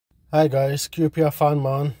Hi guys, QPR fan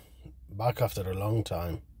man, back after a long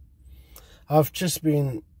time. I've just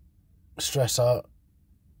been stressed out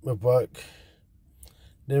with work.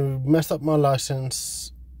 They messed up my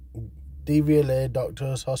license. DVLA,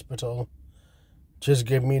 doctors, hospital, just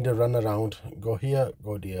gave me the run around. Go here,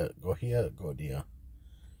 go there, go here, go there.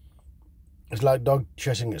 It's like dog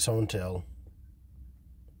chasing its own tail.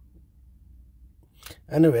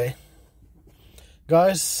 Anyway,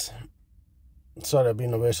 guys, sorry I've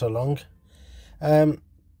been away so long.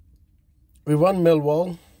 We won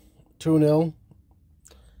Millwall 2-0.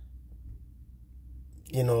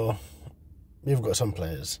 You know, we've got some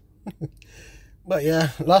players. But yeah,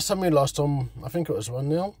 last time we lost them, I think it was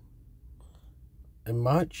 1-0 in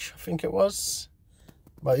March, I think it was.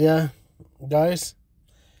 But yeah, guys,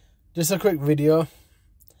 just a quick video.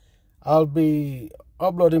 I'll be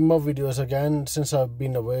uploading more videos again since I've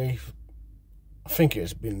been away. I think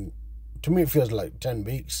it's been, to me it feels like 10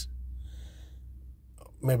 weeks,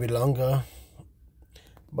 maybe longer.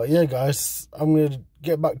 But yeah guys, I'm going to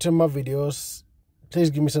get back to my videos. Please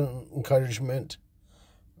give me some encouragement.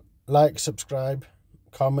 Like, subscribe,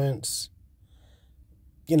 comments,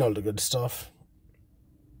 you know the good stuff.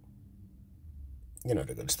 You know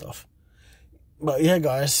the good stuff. But yeah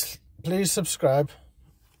guys, please subscribe.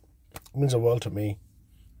 It means the world to me.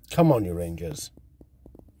 Come on you Rangers.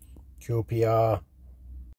 QPR.